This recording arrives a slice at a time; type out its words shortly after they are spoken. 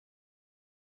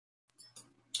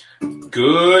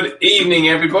Good evening,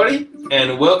 everybody,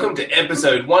 and welcome to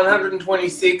episode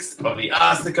 126 of the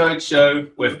Ask the Coach show,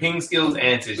 where Ping Skills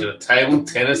answers your table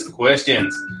tennis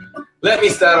questions. Let me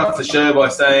start off the show by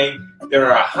saying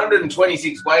there are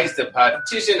 126 ways to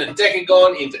partition a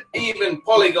decagon into even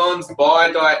polygons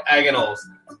by diagonals.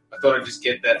 I thought I'd just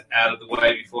get that out of the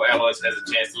way before Alois has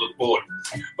a chance to look bored.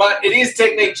 But it is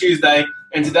Technique Tuesday,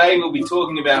 and today we'll be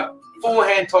talking about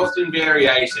forehand topspin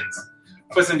variations.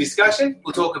 For some discussion,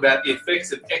 we'll talk about the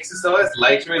effects of exercise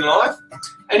later in life.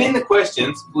 And in the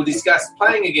questions, we'll discuss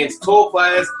playing against tall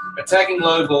players, attacking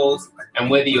low balls, and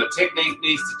whether your technique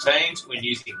needs to change when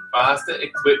using faster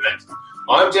equipment.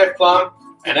 I'm Jeff Plum,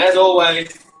 and as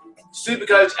always,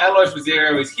 Supercoach Alois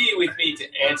Rosario is here with me to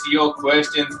answer your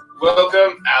questions.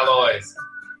 Welcome, Alois.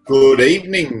 Good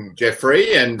evening,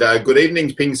 Jeffrey, and good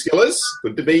evening, Ping Skillers.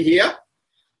 Good to be here.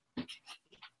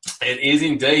 It is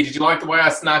indeed. Did you like the way I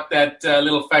snuck that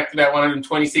little fact about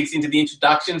 126 into the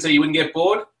introduction so you wouldn't get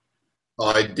bored?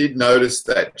 I did notice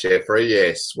that, Jeffrey.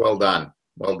 Yes, well done.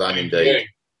 Well done indeed.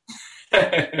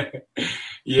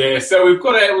 Yeah, so we've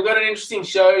got an interesting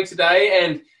show today,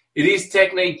 and it is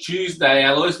Technique Tuesday,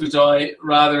 Alois, which I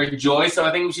rather enjoy. So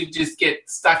I think we should just get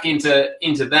stuck into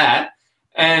that.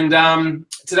 And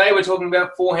today we're talking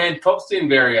about forehand topspin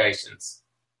variations.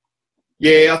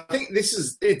 Yeah, I think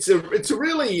it's a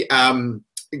really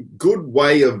good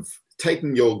way of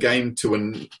taking your game to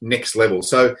a next level.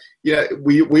 So,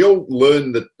 we all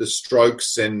learn the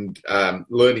strokes and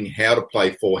learning how to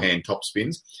play forehand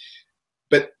topspins.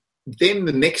 But then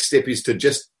the next step is to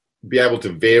just be able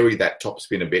to vary that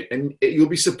topspin a bit. And you'll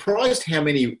be surprised how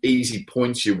many easy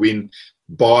points you win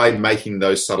by making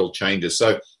those subtle changes.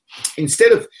 So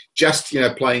instead of just,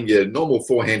 playing your normal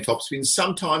forehand topspin,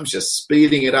 sometimes just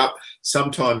speeding it up,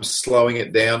 sometimes slowing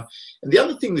it down. And the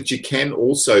other thing that you can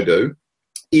also do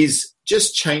is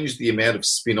just change the amount of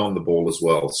spin on the ball as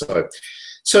well.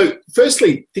 So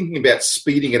firstly, thinking about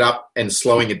speeding it up and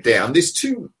slowing it down, there's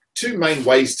two main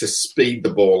ways to speed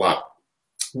the ball up.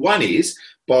 One is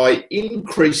by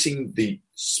increasing the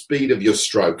speed of your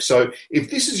stroke. So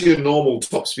if this is your normal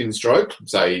topspin stroke,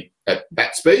 say at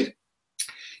bat speed,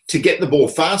 to get the ball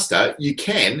faster, you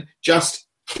can just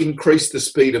increase the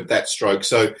speed of that stroke.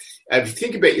 So if you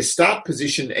think about your start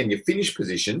position and your finish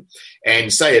position,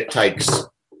 and say it takes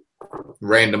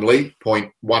randomly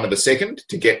 0.1 of a second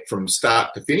to get from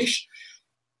start to finish,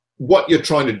 what you're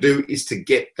trying to do is to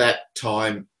get that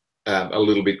time a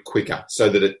little bit quicker so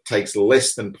that it takes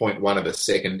less than 0.1 of a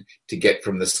second to get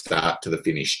from the start to the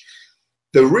finish.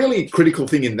 The really critical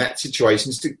thing in that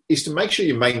situation is to make sure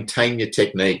you maintain your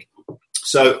technique.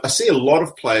 So I see a lot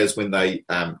of players when they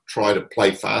try to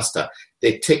play faster,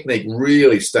 their technique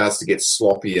really starts to get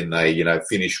sloppy and they,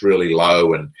 finish really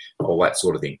low and all that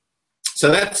sort of thing.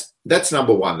 So that's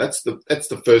number one. That's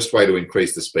the first way to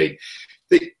increase the speed.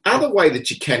 The other way that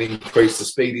you can increase the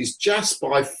speed is just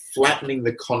by flattening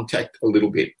the contact a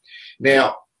little bit.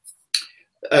 Now,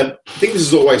 I think this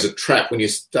is always a trap when you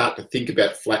start to think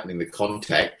about flattening the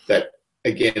contact, that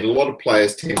again, a lot of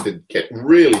players tend to get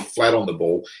really flat on the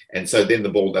ball, and so then the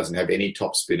ball doesn't have any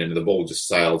topspin and the ball just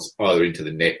sails either into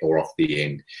the net or off the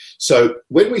end. So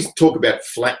when we talk about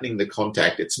flattening the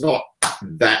contact, it's not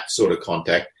that sort of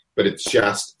contact, but it's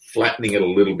just flattening it a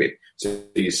little bit. So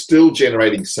you're still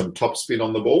generating some topspin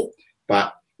on the ball,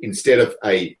 but instead of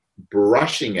a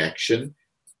brushing action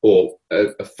or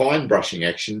a fine brushing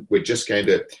action, we're just going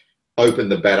to open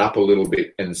the bat up a little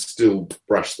bit and still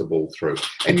brush the ball through.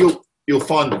 And you'll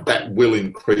find that will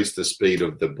increase the speed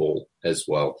of the ball as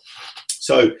well.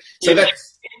 So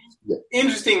that's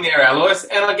interesting there, Alois.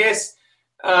 And I guess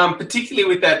particularly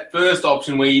with that first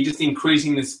option where you're just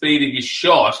increasing the speed of your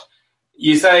shot,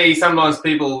 you say sometimes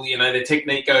people, their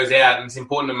technique goes out and it's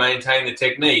important to maintain the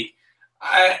technique.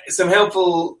 Some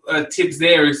helpful tips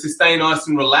there is to stay nice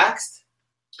and relaxed.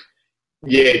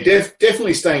 Yeah,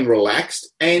 definitely staying relaxed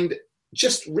and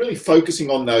just really focusing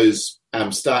on those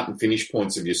start and finish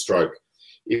points of your stroke.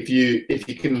 If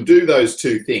you can do those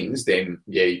two things, then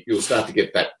you'll start to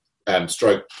get that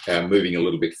stroke moving a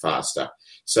little bit faster.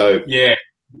 So yeah.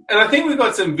 And I think we've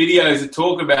got some videos that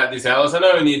talk about this, Alice. I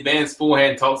know in the advanced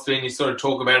forehand topspin you sort of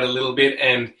talk about it a little bit,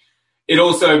 and it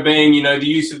also being, the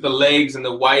use of the legs and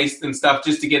the waist and stuff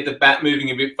just to get the bat moving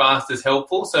a bit faster is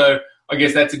helpful. So I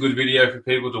guess that's a good video for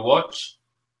people to watch.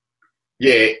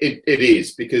 Yeah, it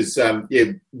is because,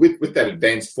 with that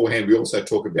advanced forehand, we also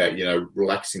talk about,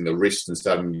 relaxing the wrist and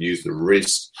starting to use the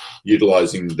wrist,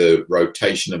 utilising the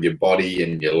rotation of your body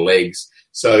and your legs.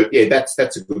 So,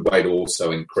 that's a good way to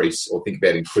also increase or think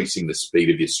about increasing the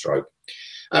speed of your stroke.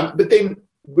 But then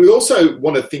we also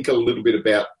want to think a little bit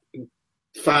about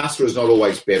faster is not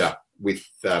always better. with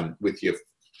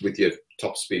your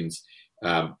top spins.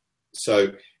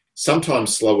 So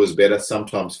sometimes slower is better,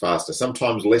 sometimes faster,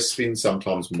 sometimes less spin,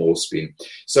 sometimes more spin.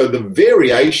 So the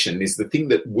variation is the thing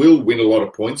that will win a lot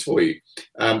of points for you.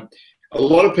 A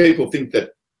lot of people think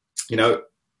that,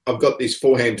 I've got this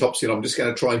forehand topspin, I'm just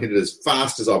going to try and hit it as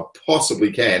fast as I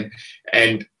possibly can.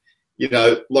 And,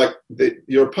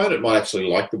 your opponent might actually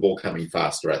like the ball coming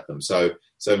faster at them. So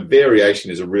variation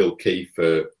is a real key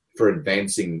for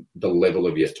advancing the level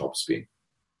of your topspin.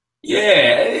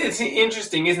 Yeah, it's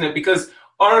interesting, isn't it? Because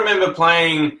I remember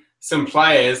playing some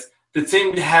players that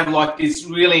seemed to have like this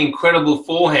really incredible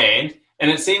forehand,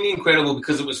 and it seemed incredible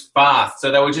because it was fast.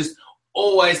 So they were just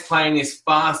always playing this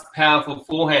fast, powerful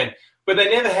forehand, but they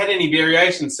never had any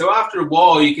variations. So after a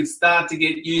while, you could start to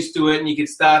get used to it, and you could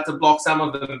start to block some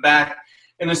of them back.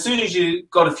 And as soon as you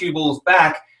got a few balls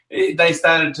back, they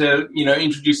started to,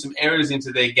 introduce some errors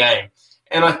into their game.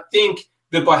 And I think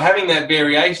that by having that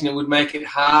variation, it would make it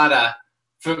harder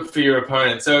for your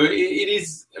opponent. So it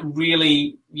is a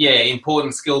really,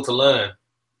 important skill to learn.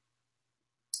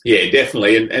 Yeah,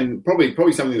 definitely. And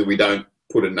probably something that we don't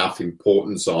put enough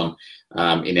importance on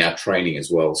in our training as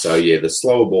well. So, the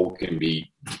slower ball can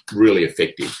be really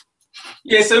effective.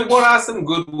 Yeah, so what are some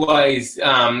good ways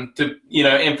to,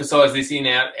 emphasise this in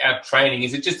our training?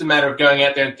 Is it just a matter of going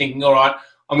out there and thinking, all right,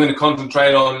 I'm going to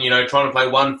concentrate on, trying to play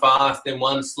one fast and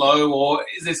one slow, or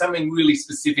is there something really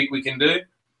specific we can do?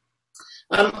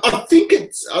 I think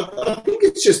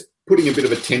it's just putting a bit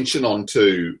of attention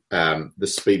onto the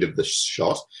speed of the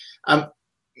shot.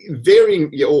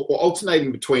 Varying or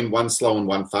alternating between one slow and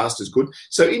one fast is good.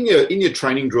 So in your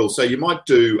training drill, so you might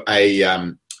do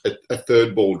a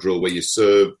third ball drill where you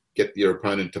serve, get your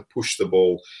opponent to push the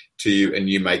ball to you, and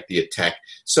you make the attack.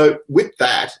 So with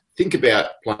that, think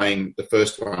about playing the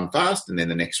first one fast and then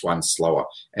the next one slower,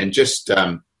 and just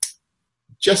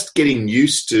getting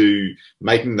used to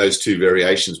making those two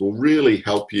variations will really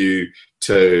help you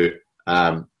to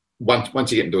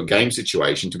once you get into a game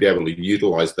situation to be able to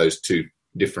utilize those two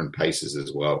different paces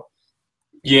as well.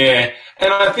 Yeah,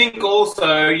 and I think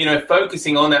also,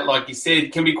 focusing on that, like you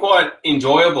said, can be quite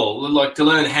enjoyable, like to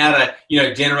learn how to,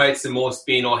 generate some more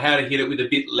spin or how to hit it with a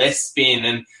bit less spin.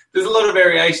 And there's a lot of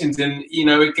variations, and,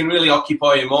 it can really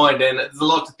occupy your mind, and there's a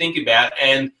lot to think about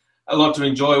and a lot to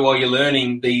enjoy while you're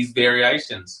learning these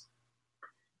variations.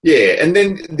 Yeah, and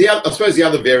then I suppose the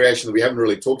other variation that we haven't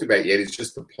really talked about yet is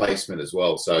just the placement as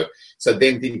well. So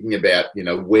then thinking about,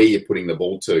 where you're putting the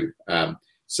ball to.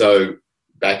 So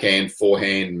backhand,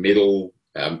 forehand, middle,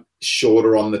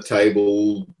 shorter on the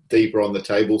table, deeper on the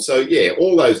table. So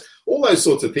all those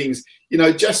sorts of things,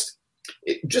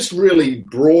 it just really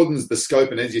broadens the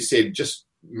scope, and as you said, just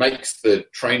makes the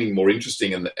training more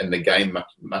interesting and the game much,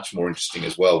 much more interesting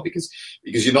as well, because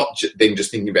you're not then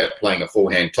just thinking about playing a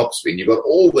forehand topspin. You've got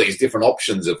all these different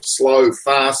options of slow,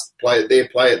 fast, play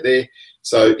it there.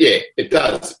 So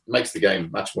it makes the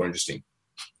game much more interesting.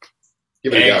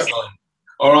 Give it a go.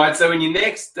 All right, so in your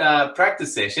next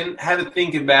practice session, have a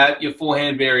think about your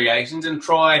forehand variations and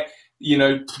try,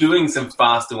 doing some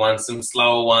faster ones, some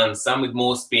slower ones, some with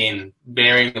more spin,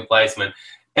 varying the placement.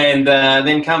 And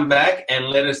then come back and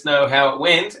let us know how it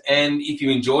went and if you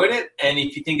enjoyed it and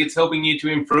if you think it's helping you to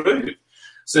improve.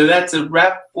 So that's a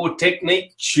wrap for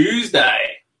Technique Tuesday.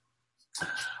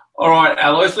 All right,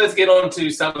 Alois, let's get on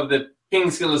to some of the Ping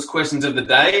Skillers questions of the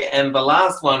day. And the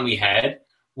last one we had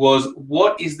was,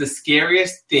 what is the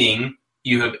scariest thing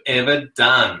you have ever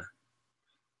done?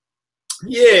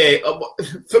 Yeah,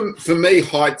 for me,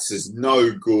 heights is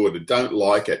no good. I don't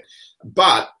like it.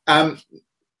 But I'm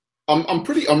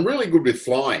really good with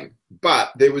flying.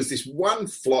 But there was this one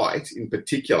flight in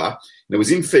particular, and it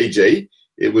was in Fiji.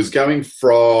 It was going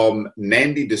from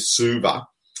Nandi to Suva.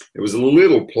 It was a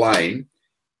little plane,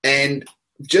 and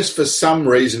just for some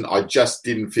reason, I just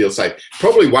didn't feel safe.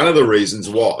 Probably one of the reasons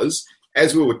was,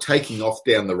 as we were taking off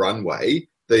down the runway,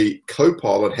 the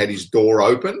co-pilot had his door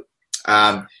open,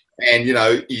 and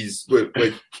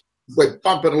we're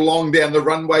bumping along down the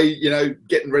runway,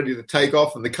 getting ready to take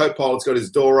off, and the co-pilot's got his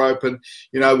door open.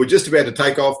 We're just about to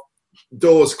take off,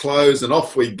 doors closed, and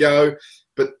off we go.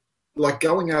 But like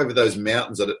going over those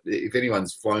mountains, if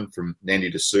anyone's flown from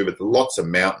Nandi to Suva, lots of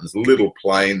mountains, little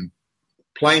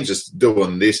planes just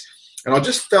doing this. And I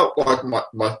just felt like my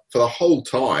for the whole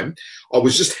time, I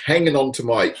was just hanging on to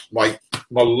my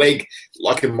leg,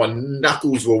 like my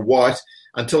knuckles were white,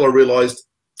 until I realised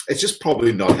it's just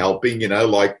probably not helping,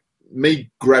 like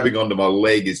me grabbing onto my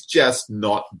leg is just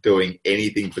not doing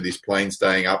anything for this plane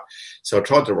staying up. So I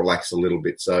tried to relax a little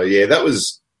bit. So, that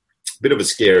was a bit of a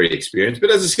scary experience. But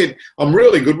as I said, I'm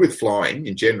really good with flying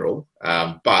in general.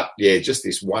 But, just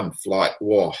this one flight,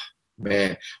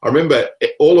 Man, I remember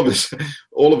all of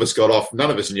us got off. None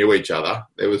of us knew each other.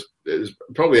 There was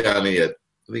probably only I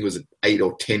think it was an 8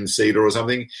 or 10 seater or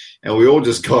something, and we all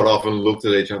just got off and looked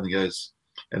at each other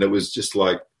and it was just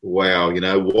like, wow,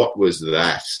 what was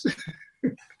that?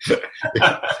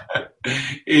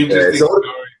 Interesting story.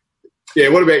 Yeah,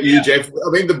 what about you, Jeff? I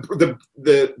mean,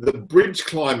 the bridge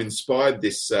climb inspired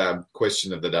this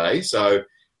question of the day. So,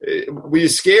 were you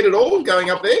scared at all going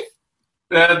up there?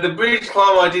 The bridge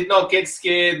climb, I did not get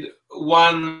scared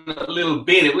one little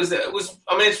bit. It was.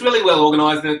 I mean, it's really well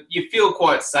organised, and you feel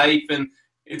quite safe, and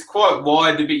it's quite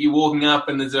wide the bit you're walking up,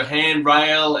 and there's a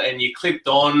handrail, and you're clipped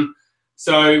on.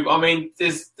 So, I mean,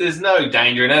 there's no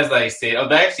danger. And as they said,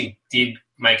 they actually did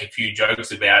make a few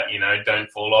jokes about, don't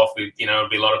fall off. It'd be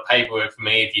a lot of paperwork for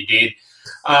me if you did.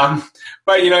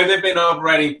 But, they've been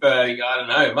operating for, I don't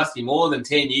know, it must be more than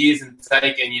 10 years and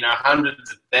taken,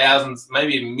 hundreds of thousands,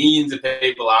 maybe millions of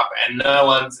people up, and no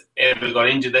one's ever got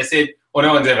injured. They said, well,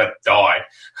 no one's ever died.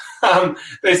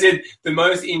 They said the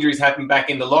most injuries happen back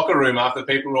in the locker room after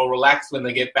people are all relaxed when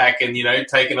they get back and,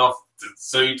 taken off the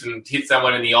suit and hit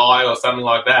someone in the eye or something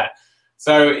like that.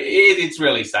 So it's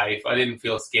really safe. I didn't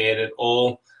feel scared at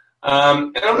all.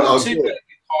 And I'm not too bad with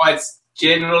heights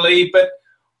generally, but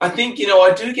I think,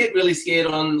 I do get really scared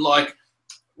on, like,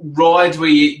 rides where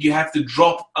you have to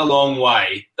drop a long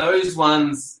way. Those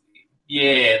ones,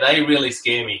 yeah, they really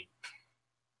scare me.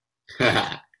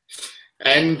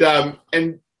 And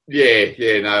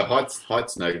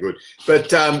height's no good.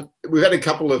 But we've had a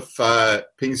couple of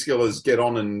ping skillers get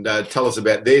on and tell us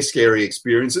about their scary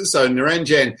experiences. So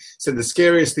Niranjan said the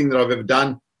scariest thing that I've ever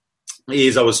done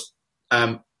is I was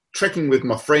trekking with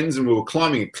my friends and we were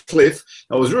climbing a cliff.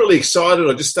 I was really excited.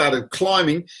 I just started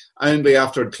climbing. Only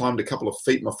after I'd climbed a couple of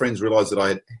feet, my friends realised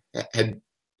that I hadn't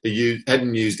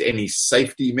used any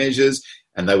safety measures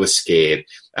and they were scared.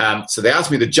 So they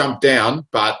asked me to jump down,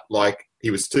 but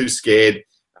he was too scared.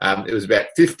 It was about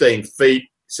 15 feet.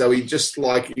 So he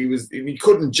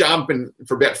couldn't jump. And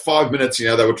for about 5 minutes,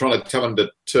 they were trying to tell him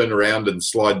to turn around and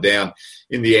slide down.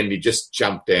 In the end, he just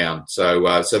jumped down. So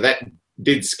that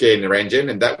did scare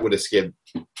Niranjan, and that would have scared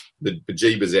the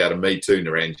bejeebers out of me too,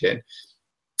 Niranjan.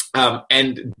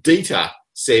 And Dieter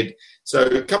said, so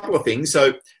a couple of things.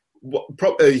 So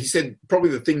he said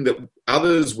probably the thing that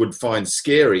others would find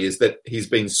scary is that he's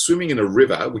been swimming in a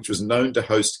river which was known to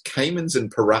host caimans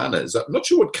and piranhas. I'm not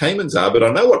sure what caimans are, but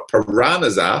I know what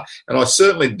piranhas are, and I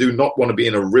certainly do not want to be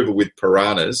in a river with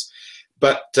piranhas.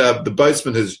 But the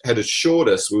boatsman had assured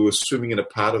us we were swimming in a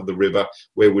part of the river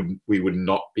where we would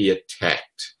not be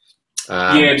attacked.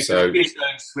 Because fish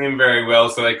don't swim very well,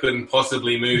 so they couldn't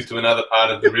possibly move to another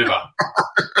part of the river.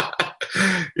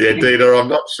 Yeah, Dieter, I'm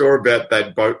not sure about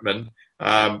that boatman.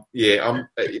 I'm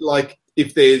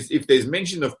if there's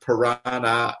mention of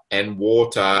piranha and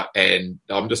water, and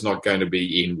I'm just not going to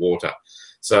be in water.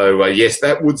 So yes,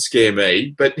 that would scare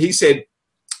me. But he said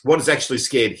what has actually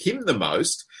scared him the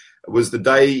most was the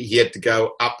day he had to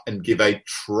go up and give a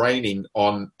training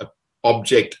on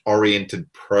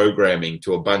object-oriented programming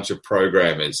to a bunch of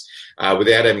programmers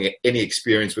without having any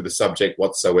experience with the subject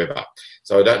whatsoever.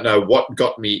 So I don't know what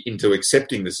got me into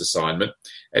accepting this assignment.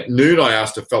 At noon, I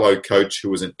asked a fellow coach who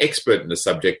was an expert in the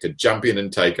subject to jump in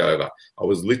and take over. I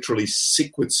was literally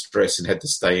sick with stress and had to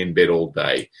stay in bed all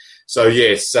day. So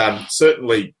yes,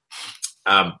 certainly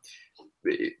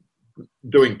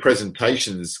doing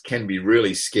presentations can be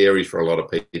really scary for a lot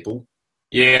of people.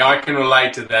 Yeah, I can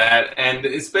relate to that, and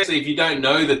especially if you don't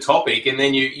know the topic, and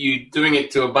then you're doing it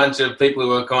to a bunch of people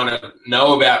who are kind of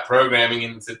know about programming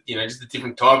and just a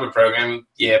different type of programming.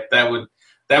 Yeah, that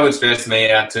would stress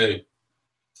me out too.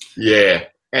 Yeah,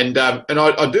 and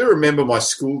I do remember my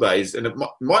school days, and it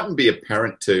mightn't be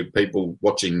apparent to people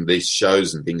watching these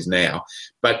shows and things now,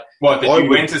 but you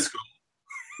went to school,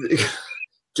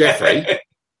 Jeffrey,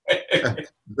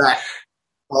 that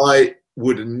I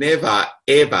would never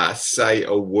ever say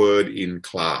a word in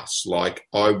class. Like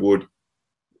I would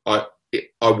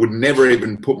never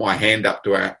even put my hand up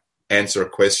to answer a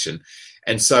question.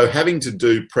 And so having to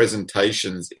do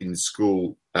presentations in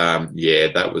school,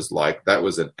 that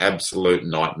was an absolute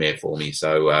nightmare for me.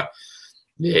 So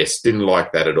yes, didn't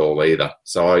like that at all either.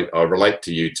 So I relate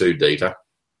to you too, Dieter.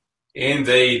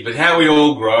 Indeed, but how we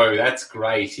all grow, that's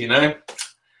great,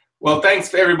 Well, thanks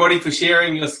for everybody for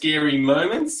sharing your scary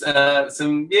moments.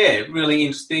 Some really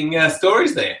interesting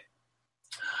stories there.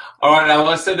 All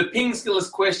right, so the Ping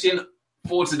Skillers question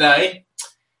for today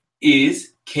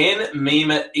is, can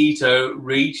Mima Ito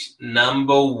reach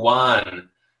number 1?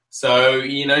 So,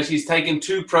 she's taken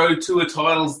 2 Pro Tour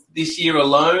titles this year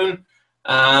alone,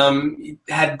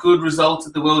 had good results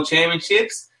at the World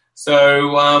Championships. So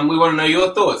we want to know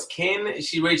your thoughts. Can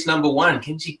she reach number one?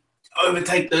 Can she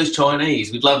overtake those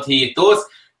Chinese? We'd love to hear your thoughts.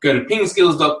 Go to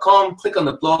pingskills.com, click on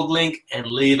the blog link, and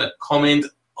leave a comment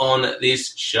on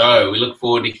this show. We look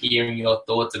forward to hearing your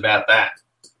thoughts about that.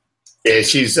 Yeah,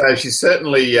 she's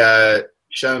certainly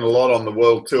shown a lot on the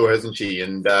world tour, hasn't she?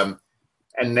 And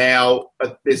now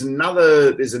there's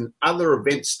another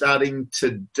event starting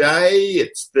today.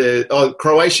 It's the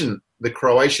Croatian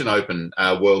Open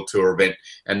World Tour event,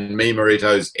 and Mia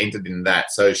Morito's entered in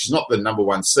that. So she's not the number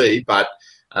one seed, but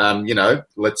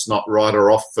let's not write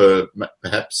her off for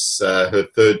perhaps her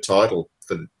third title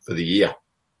for the year.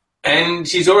 And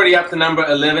she's already up to number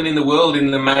 11 in the world in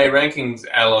the May rankings,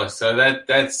 Alois. So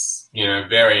that's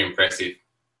very impressive.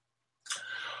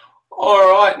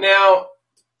 All right, now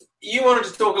you wanted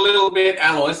to talk a little bit,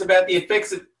 Alois, about the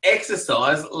effects of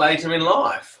exercise later in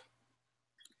life.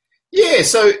 Yeah,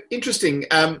 so interesting.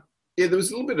 There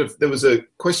was a bit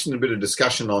of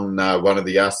discussion on one of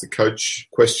the Ask the Coach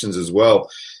questions as well.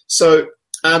 So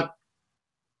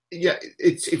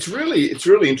it's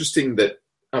really interesting that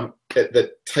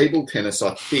table tennis,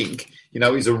 I think,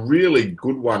 is a really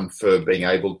good one for being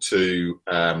able to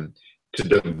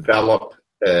develop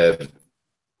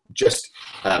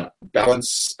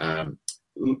balance,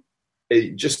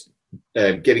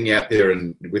 getting out there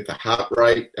and with the heart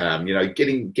rate,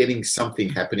 getting something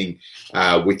happening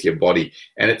with your body.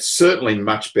 And it's certainly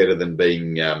much better than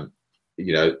being,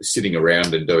 sitting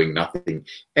around and doing nothing.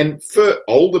 And for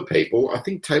older people, I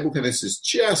think table tennis is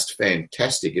just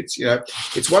fantastic.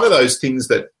 It's one of those things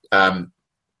that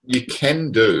you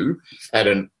can do at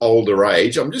an older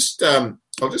age. I'll just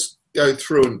go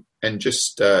through and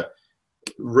just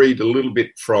read a little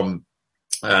bit from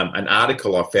an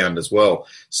article I found as well.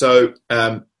 So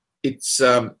they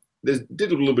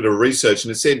did a little bit of research,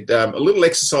 and it said a little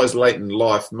exercise late in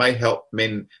life may help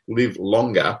men live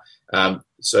longer.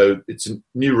 So it's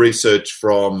new research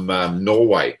from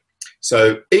Norway.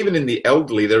 So even in the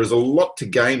elderly, there is a lot to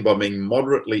gain by being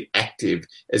moderately active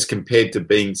as compared to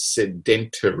being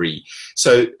sedentary.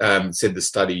 So said the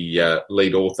study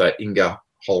lead author Inga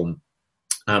Holm.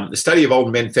 The study of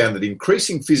old men found that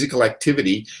increasing physical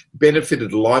activity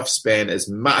benefited lifespan as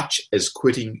much as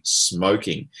quitting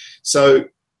smoking. So,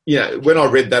 when I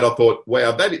read that, I thought,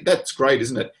 wow, that's great,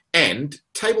 isn't it? And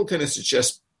table tennis is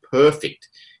just perfect.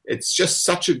 It's just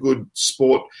such a good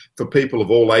sport for people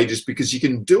of all ages because you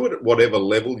can do it at whatever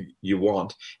level you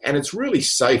want, and it's really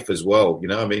safe as well.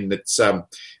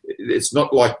 It's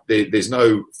not like there's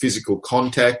no physical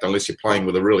contact unless you're playing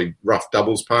with a really rough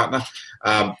doubles partner.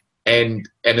 And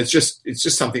it's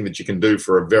just something that you can do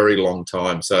for a very long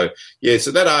time. So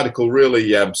so that article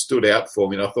really stood out for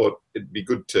me, and I thought it'd be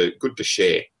good to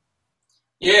share.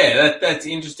 Yeah, that's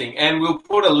interesting, and we'll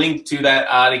put a link to that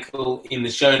article in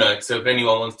the show notes. So if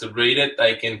anyone wants to read it,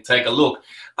 they can take a look.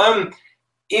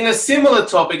 In a similar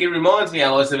topic, it reminds me,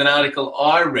 Alois, of an article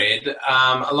I read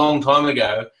a long time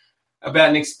ago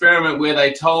about an experiment where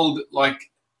they told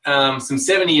some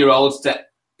 70-year-olds to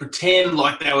pretend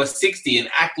like they were 60 and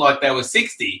act like they were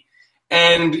 60.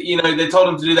 And, they told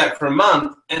them to do that for a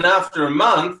month. And after a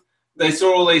month, they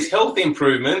saw all these health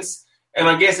improvements. And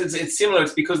I guess it's similar.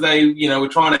 It's because they, were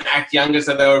trying to act younger,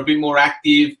 so they were a bit more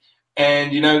active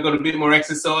and, got a bit more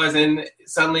exercise, and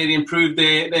suddenly it improved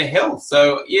their health.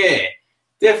 So, yeah,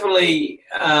 definitely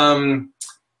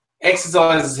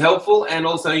exercise is helpful. And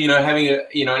also, having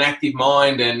an active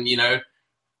mind and,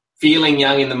 feeling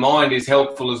young in the mind is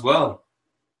helpful as well.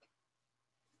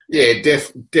 Yeah,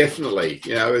 definitely.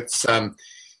 It's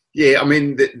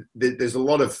there's a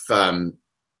lot of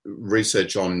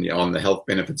research on the health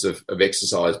benefits of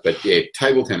exercise, but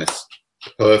table tennis,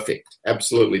 perfect,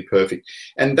 absolutely perfect.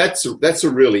 And that's a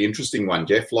really interesting one,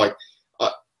 Jeff. The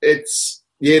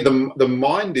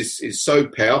mind is so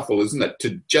powerful, isn't it?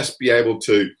 To just be able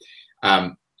to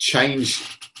change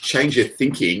your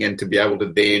thinking and to be able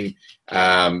to then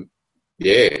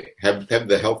have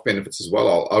the health benefits as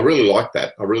well. I really like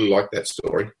that. I really like that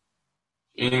story.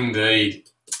 Indeed.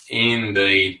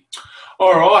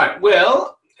 All right.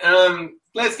 Well,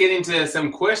 let's get into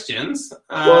some questions.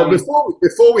 Well,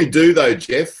 before we do though,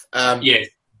 Jeff. Yes.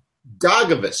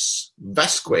 Dargavus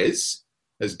Vasquez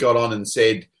has got on and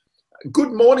said,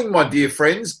 "Good morning, my dear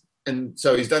friends." And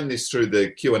so he's done this through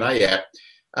the Q&A app.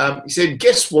 He said,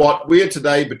 "Guess what? We are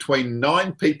today between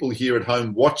 9 people here at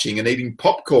home watching and eating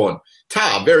popcorn.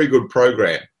 Very good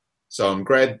program." So I'm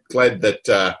glad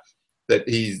that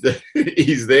he's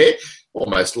he's there.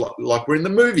 Almost like we're in the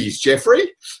movies,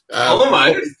 Jeffrey.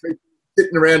 Almost.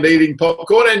 Sitting around eating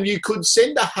popcorn. And you could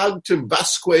send a hug to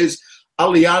Vasquez,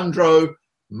 Alejandro,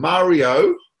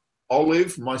 Mario,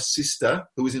 Olive, my sister,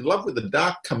 who is in love with the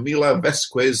dark Camila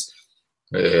Vasquez.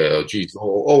 Oh, geez,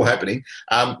 all happening.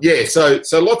 So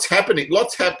lots happening.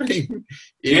 And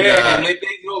these are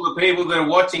all the people that are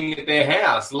watching at their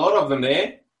house. A lot of them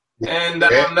there. And they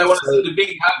want to send a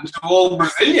big hug to all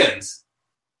Brazilians.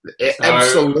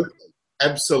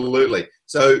 Absolutely.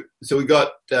 So we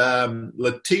got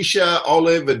Leticia,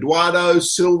 Olive, Eduardo,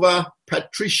 Silva,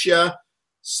 Patricia,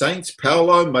 Saints,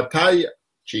 Paolo, Mateo.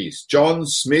 Geez, John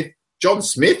Smith. John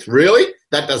Smith, really?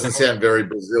 That doesn't sound very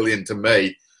Brazilian to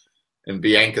me. And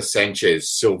Bianca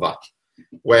Sanchez, Silva.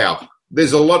 Wow.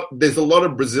 There's a lot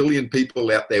of Brazilian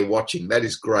people out there watching. That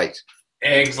is great.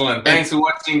 Excellent. Thanks for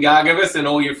watching, Gargavus, and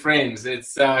all your friends.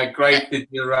 It's great that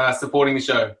you're supporting the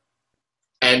show.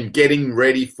 And getting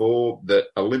ready for the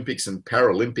Olympics and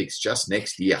Paralympics just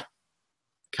next year.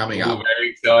 Coming up. Very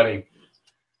exciting.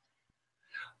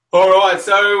 All right,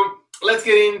 so let's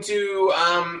get into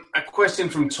a question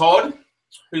from Todd,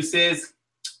 who says,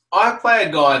 I play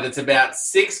a guy that's about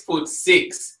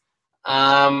 6'6",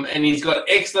 and he's got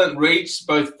excellent reach,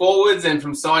 both forwards and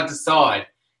from side to side.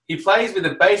 He plays with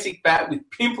a basic bat with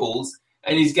pimples,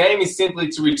 and his game is simply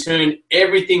to return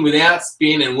everything without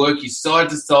spin and work you side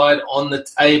to side on the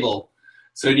table.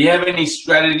 So do you have any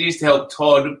strategies to help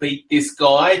Todd beat this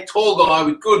guy? Tall guy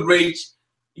with good reach,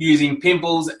 using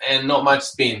pimples and not much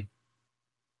spin.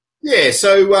 Yeah,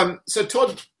 so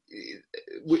Todd,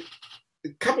 a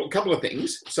couple of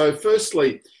things. So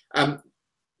firstly,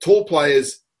 tall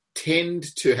players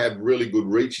tend to have really good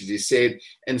reach, as you said,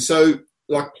 and so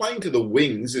like playing to the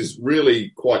wings is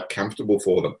really quite comfortable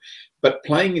for them. But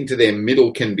playing into their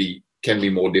middle can be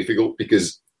more difficult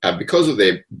because of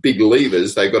their big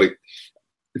levers, they've got to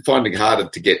find it harder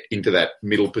to get into that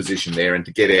middle position there and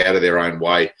to get out of their own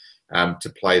way to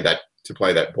play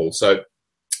that ball. So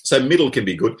middle can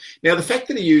be good. Now the fact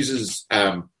that he uses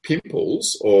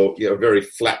pimples or very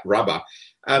flat rubber,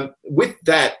 with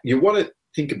that you want to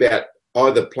think about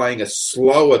either playing a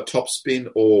slower topspin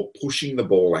or pushing the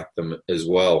ball at them as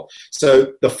well.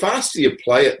 So the faster you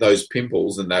play at those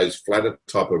pimples and those flatter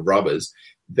type of rubbers,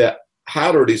 the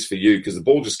harder it is for you because the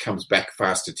ball just comes back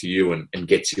faster to you and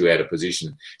gets you out of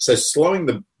position. So slowing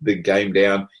the game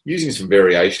down, using some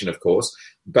variation, of course,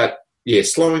 but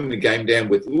slowing the game down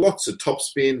with lots of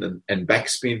topspin and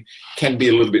backspin can be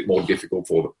a little bit more difficult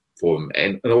for them.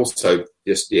 And also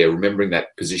just, remembering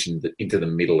that position into the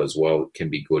middle as well can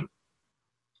be good.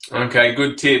 Okay,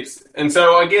 good tips. And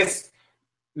so I guess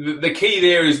the key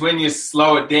there is when you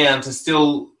slow it down to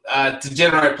still to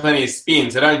generate plenty of spin.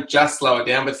 So don't just slow it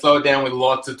down, but slow it down with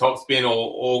lots of topspin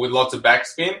or with lots of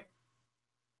backspin.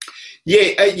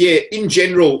 In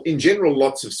general,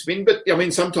 lots of spin. But I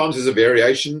mean, sometimes there's a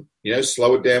variation.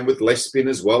 Slow it down with less spin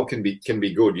as well can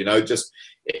be good.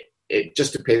 It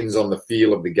just depends on the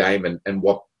feel of the game and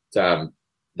what the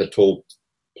tall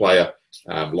player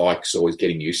likes or is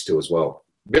getting used to as well.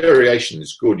 Variation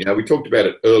is good. We talked about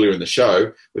it earlier in the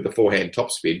show with the forehand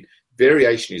topspin.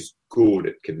 Variation is good.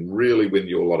 It can really win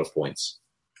you a lot of points.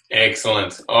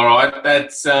 Excellent. All right.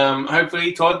 That's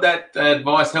hopefully, Todd, that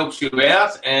advice helps you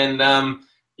out. And,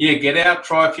 get out,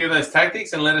 try a few of those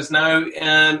tactics and let us know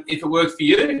if it works for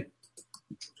you.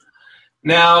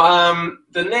 Now,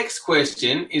 the next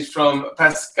question is from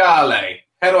Pasquale.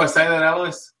 How do I say that,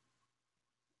 Alice?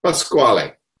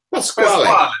 Pasquale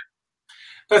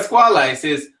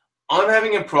says, I'm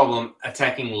having a problem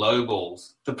attacking low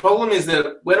balls. The problem is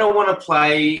that when I want to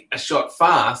play a shot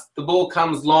fast, the ball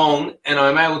comes long and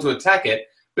I'm able to attack it,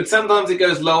 but sometimes it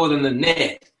goes lower than the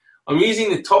net. I'm using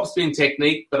the topspin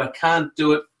technique, but I can't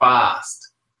do it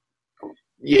fast.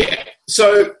 Yeah,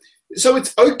 so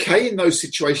it's okay in those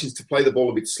situations to play the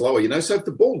ball a bit slower, So if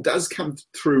the ball does come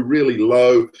through really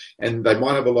low and they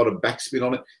might have a lot of backspin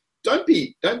on it, don't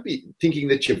be thinking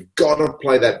that you've got to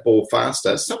play that ball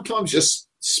faster. Sometimes just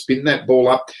spin that ball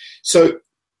up. So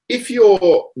if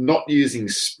you're not using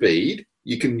speed,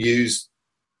 you can use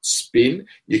spin.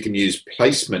 You can use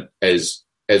placement as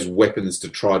weapons to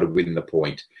try to win the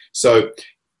point. So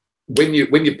when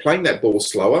you're playing that ball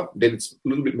slower, then it's a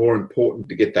little bit more important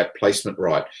to get that placement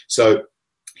right. So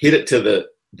hit it to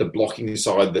the blocking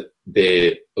side that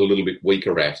they're a little bit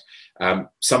weaker at.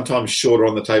 Sometimes shorter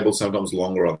on the table, sometimes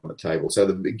longer on the table. So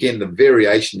the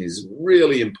variation is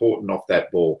really important off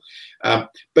that ball.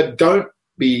 But don't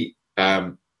be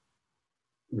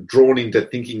drawn into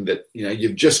thinking that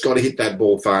you've just got to hit that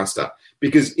ball faster.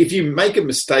 Because if you make a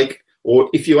mistake or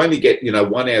if you only get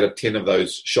 1 out of 10 of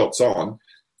those shots on,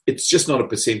 it's just not a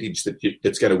percentage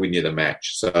that's going to win you the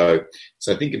match. So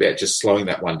think about just slowing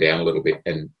that one down a little bit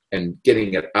and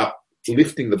getting it up,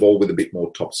 lifting the ball with a bit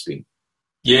more topspin.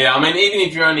 Yeah, I mean, even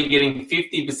if you're only getting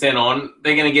 50% on,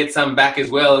 they're going to get some back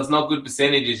as well. It's not good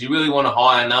percentages. You really want a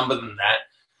higher number than that.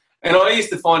 And I used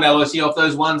to find LSU off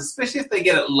those ones, especially if they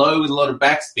get it low with a lot of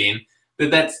backspin,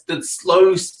 that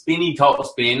slow, spinny top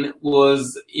spin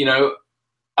was,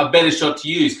 a better shot to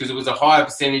use because it was a higher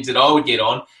percentage that I would get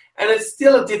on. And it's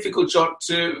still a difficult shot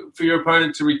for your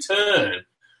opponent to return.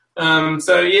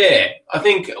 I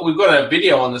think we've got a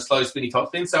video on the slow, spinny top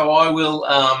spin, so I will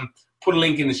put a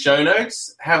link in the show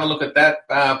notes. Have a look at that,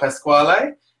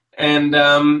 Pasquale. And,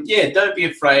 don't be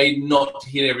afraid not to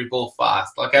hit every ball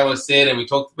fast. Like Alice said, and we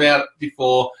talked about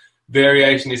before,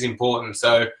 variation is important.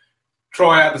 So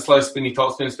try out the slow spinny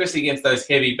top spin, especially against those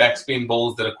heavy backspin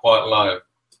balls that are quite low.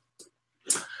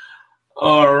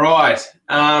 All right.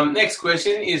 Next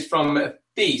question is from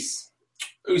Thies,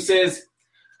 who says,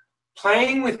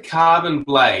 playing with carbon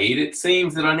blade, it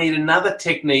seems that I need another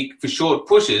technique for short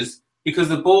pushes because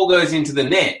the ball goes into the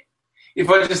net. If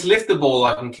I just lift the ball,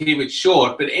 I can keep it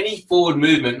short, but any forward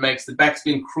movement makes the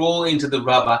backspin crawl into the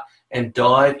rubber and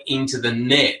dive into the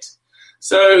net.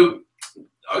 So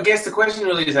I guess the question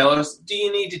really is, Alice, do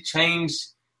you need to change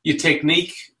your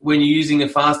technique when you're using a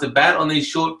faster bat on these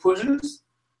short pushes?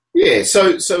 Yeah,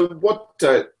 so what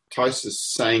Tice is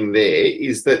saying there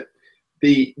is that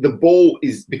the ball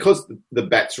is, because the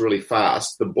bat's really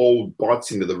fast, the ball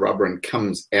bites into the rubber and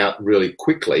comes out really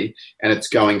quickly, and it's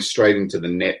going straight into the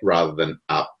net rather than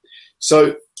up.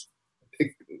 So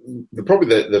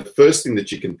probably the first thing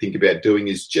that you can think about doing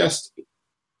is just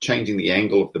changing the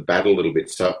angle of the bat a little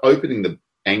bit. So opening the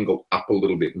angle up a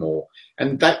little bit more.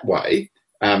 And that way,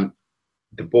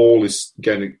 the ball is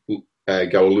going to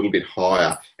go a little bit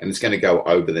higher and it's going to go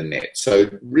over the net. So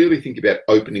really think about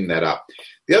opening that up.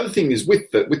 The other thing is with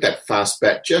that fast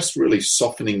bat, just really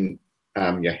softening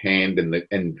your hand and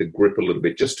the grip a little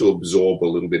bit, just to absorb a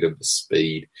little bit of the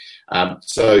speed.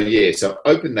 So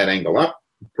open that angle up,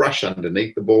 brush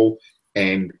underneath the ball,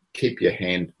 and keep your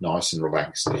hand nice and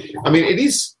relaxed. I mean, it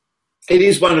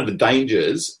is one of the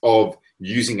dangers of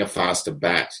using a faster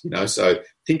bat. So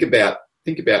think about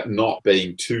not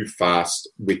being too fast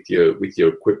with your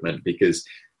equipment, because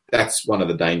that's one of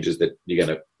the dangers that you're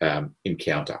going to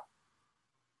encounter.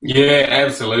 Yeah,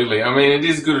 absolutely. I mean, it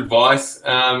is good advice.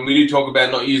 We do talk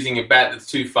about not using a bat that's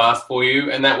too fast for you,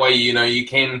 and that way, you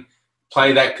can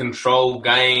play that control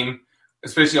game,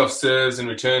 especially off serves and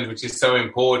returns, which is so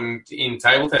important in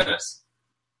table tennis.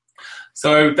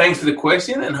 So thanks for the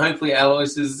question, and hopefully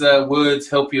Alois's words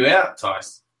help you out,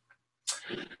 Tice.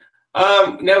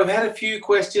 Now, we've had a few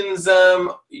questions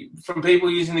from people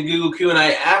using the Google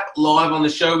Q&A app live on the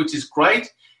show, which is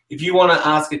great. If you want to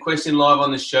ask a question live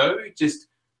on the show, just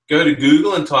go to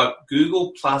Google and type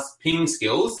Google plus Ping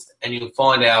Skills, and you'll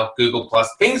find our Google plus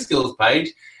Ping Skills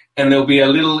page, and there'll be a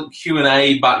little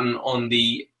Q&A button on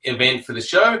the event for the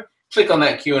show. Click on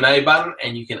that Q&A button,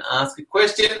 and you can ask a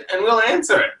question, and we'll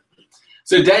answer it.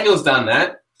 So Daniel's done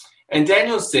that, and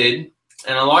Daniel said,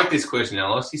 and I like this question,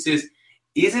 Alice, he says,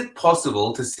 is it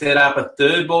possible to set up a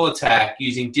third ball attack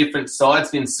using different side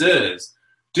spin serves?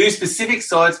 Do specific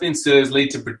side spin serves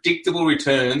lead to predictable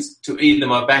returns to either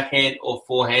my backhand or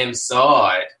forehand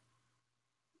side?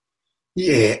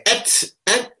 Yeah, at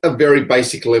a very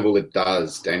basic level, it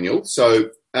does, Daniel.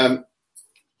 So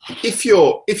if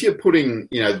you're putting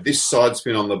this side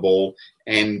spin on the ball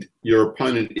and your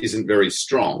opponent isn't very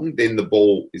strong, then the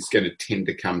ball is going to tend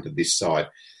to come to this side.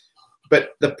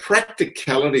 But the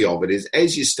practicality of it is,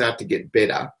 as you start to get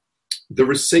better, the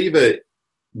receiver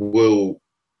will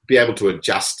be able to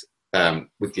adjust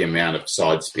with the amount of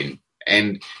side spin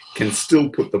and can still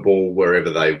put the ball wherever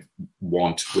they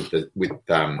want with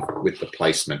the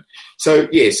placement. So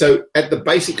at the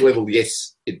basic level,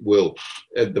 yes, it will.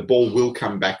 The ball will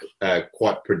come back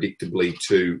quite predictably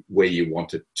to where you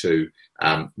want it to,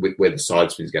 with where the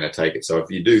side spin is going to take it. So if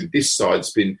you do this side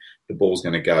spin, the ball's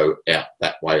going to go out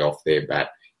that way off their bat.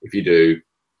 If you do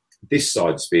this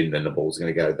side spin, then the ball's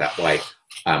going to go that way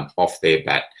off their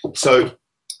bat. So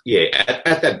yeah,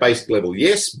 at that basic level,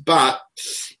 yes, but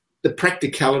the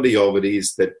practicality of it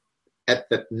is that at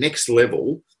that next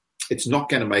level, it's not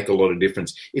going to make a lot of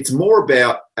difference. It's more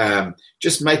about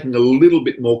just making a little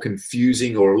bit more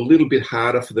confusing or a little bit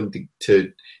harder for them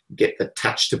to get the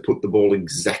touch to put the ball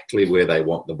exactly where they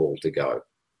want the ball to go.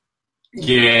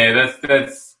 Yeah,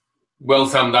 that's well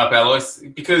summed up, Alois.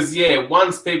 Because,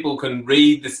 once people can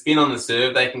read the spin on the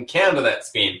serve, they can counter that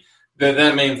spin.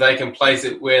 That means they can place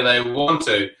it where they want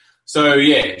to. So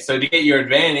to get your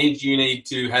advantage, you need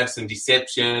to have some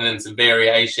deception and some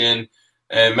variation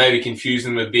and maybe confuse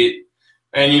them a bit.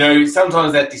 And,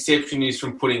 sometimes that deception is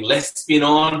from putting less spin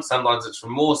on. Sometimes it's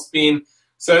from more spin.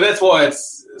 So that's why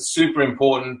it's super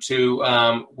important to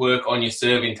work on your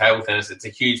serve in table tennis. It's a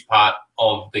huge part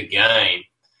of the game.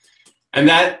 And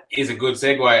that is a good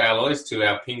segue, Alois, to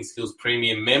our Ping Skills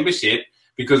Premium membership,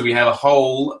 because we have a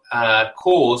whole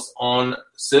course on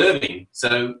serving,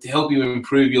 so to help you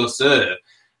improve your serve.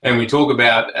 And we talk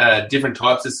about different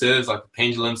types of serves, like the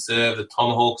pendulum serve, the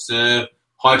tomahawk serve,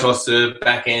 high toss serve,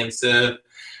 backhand serve.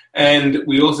 And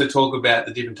we also talk about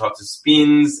the different types of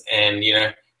spins and,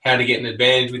 how to get an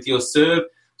advantage with your serve.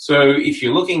 So if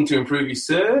you're looking to improve your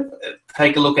serve,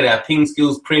 take a look at our Ping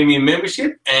Skills Premium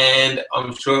membership, and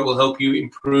I'm sure it will help you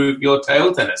improve your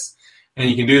table tennis. And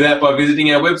you can do that by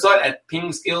visiting our website at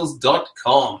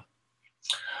pingskills.com.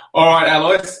 All right,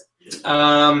 Alois.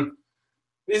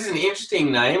 This is an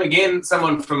interesting name. Again,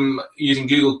 someone from using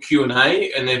Google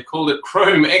Q&A, and they've called it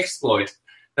Chrome Exploit.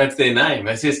 That's their name.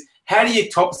 It says, how do you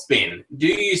top spin? Do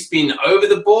you spin over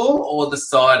the ball or the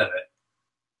side of it?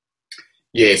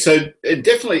 Yeah, so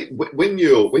definitely when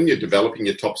you're developing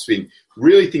your top spin,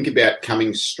 really think about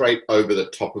coming straight over the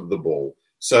top of the ball.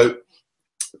 So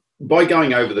by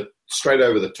going straight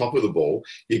over the top of the ball,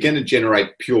 you're going to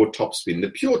generate pure topspin. The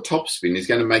pure topspin is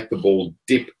going to make the ball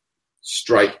dip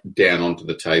straight down onto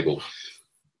the table.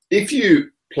 If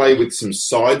you play with some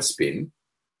side spin,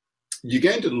 you're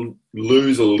going to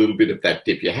lose a little bit of that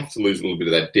dip. You have to lose a little bit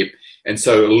of that dip, and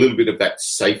so a little bit of that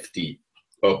safety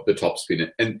of the topspin.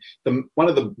 And one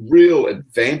of the real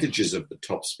advantages of the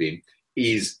topspin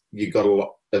is you've got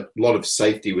a lot of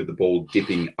safety with the ball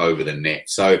dipping over the net.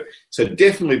 So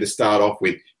definitely to start off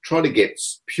with, try to get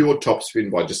pure topspin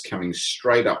by just coming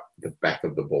straight up the back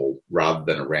of the ball rather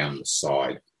than around the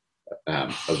side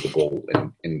of the ball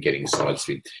and getting side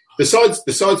spin. The side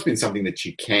spin is something that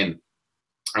you can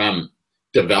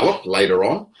develop later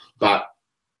on, but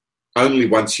only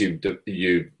once you've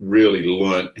really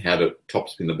learnt how to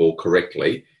topspin the ball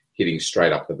correctly, hitting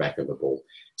straight up the back of the ball.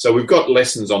 So we've got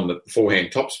lessons on the forehand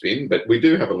topspin, but we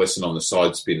do have a lesson on the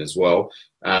side spin as well.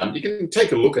 You can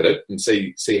take a look at it and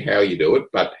see how you do it,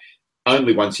 but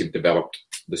only once you've developed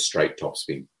the straight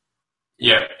topspin.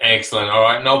 Yeah, excellent. All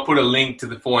right, and I'll put a link to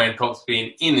the forehand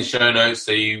topspin in the show notes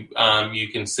so you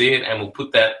can see it, and we'll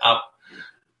put that up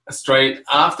straight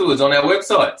afterwards on our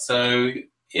website. So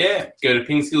yeah, go to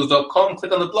pingskills.com,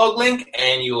 click on the blog link,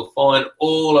 and you'll find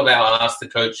all of our Ask the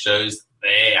Coach shows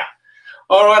there.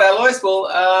 All right, Alois, well,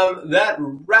 that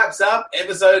wraps up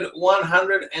episode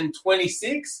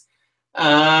 126.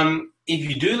 If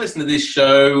you do listen to this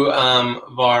show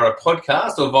via a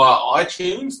podcast or via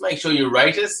iTunes, make sure you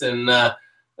rate us, and that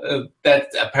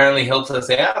apparently helps us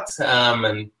out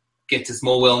and gets us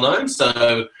more well-known.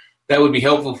 So that would be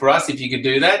helpful for us if you could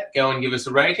do that. Go and give us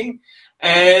a rating.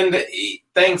 And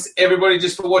thanks, everybody,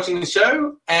 just for watching the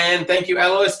show. And thank you,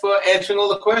 Alois, for answering all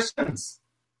the questions.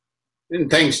 And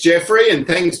thanks, Jeffrey, and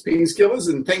thanks, Ping Skillers,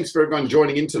 and thanks for everyone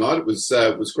joining in tonight. It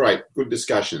was great. Good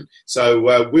discussion.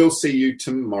 So we'll see you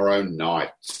tomorrow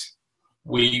night.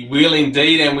 We will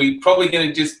indeed, and we're probably going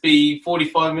to just be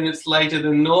 45 minutes later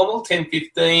than normal,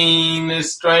 10:15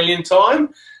 Australian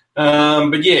time.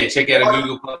 But yeah, check out our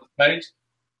Google Plus page.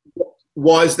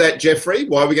 Why is that, Jeffrey?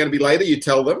 Why are we going to be later? You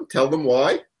tell them. Tell them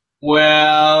why.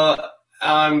 Well,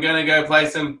 I'm going to go play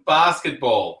some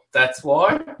basketball. That's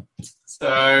why.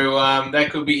 So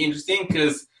that could be interesting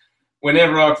because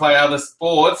whenever I play other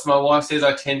sports, my wife says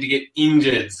I tend to get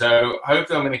injured. So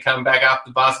hopefully I'm going to come back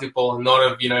after basketball and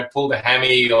not have, pulled a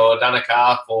hammy or done a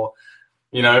calf or,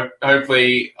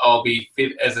 hopefully I'll be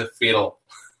fit as a fiddle.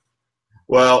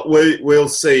 Well, we'll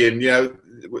see. And,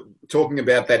 talking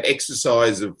about that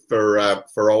exercise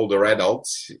for older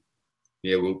adults,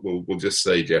 yeah, we'll just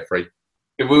see, Jeffrey.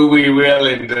 We will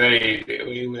indeed.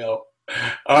 We will.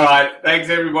 All right. Thanks,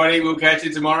 everybody. We'll catch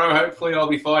you tomorrow. Hopefully I'll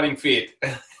be fighting fit.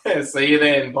 See you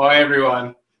then. Bye,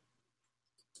 everyone.